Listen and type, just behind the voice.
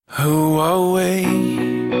Who are we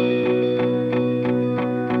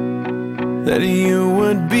that you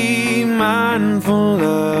would be mindful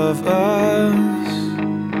of us?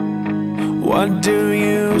 What do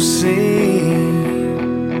you see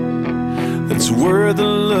that's worth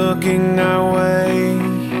looking our way?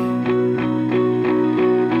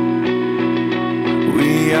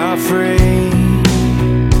 We are free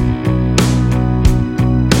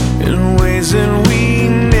in ways that we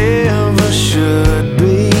never should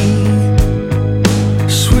be.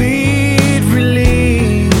 Sweet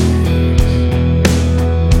relief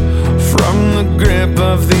from the grip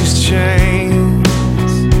of these chains.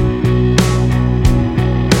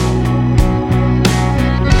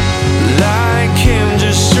 Like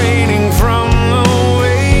hinges straining from the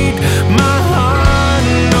weight, my heart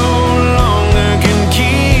no longer can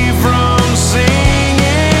keep from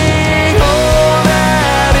singing. All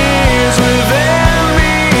that is within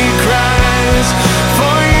me cries,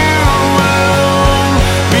 for you alone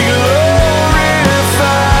be glorified,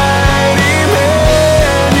 Emmanuel,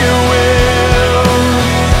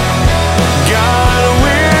 God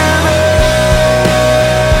with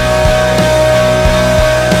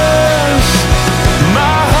us.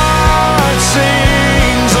 My heart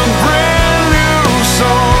sings a brand new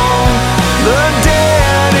song. The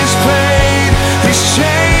dead is paid, these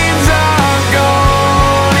chains are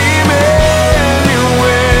gone, Emmanuel,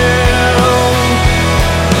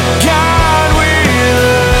 God with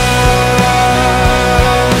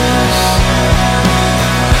us.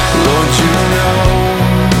 Lord, you know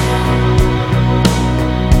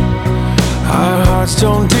our hearts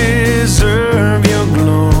don't deserve your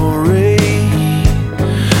glory,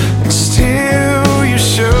 and still you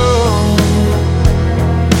show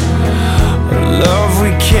a love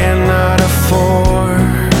we cannot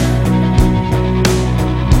afford.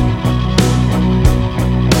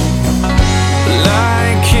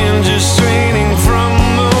 Like hinges straining from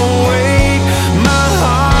the weight, my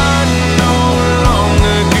heart no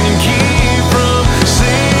longer can keep from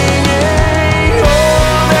singing.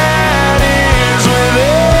 All that is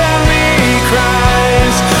within me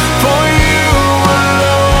cries, for you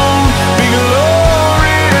alone be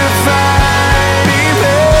glorified,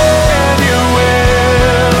 Emmanuel,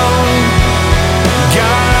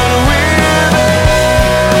 God with us.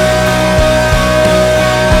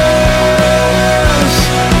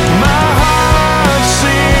 My heart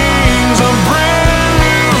sings a brand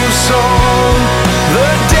new song. The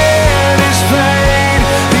dead is paid,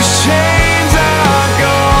 these chains are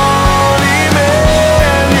gone, Emmanuel,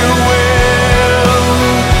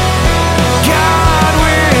 God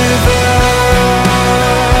with us.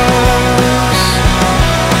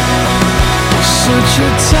 Such a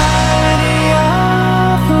tiny offering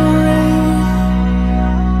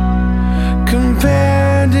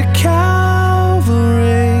compared to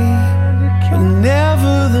Calvary, but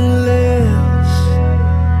nevertheless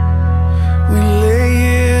we lay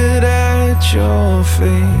it at your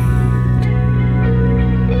feet.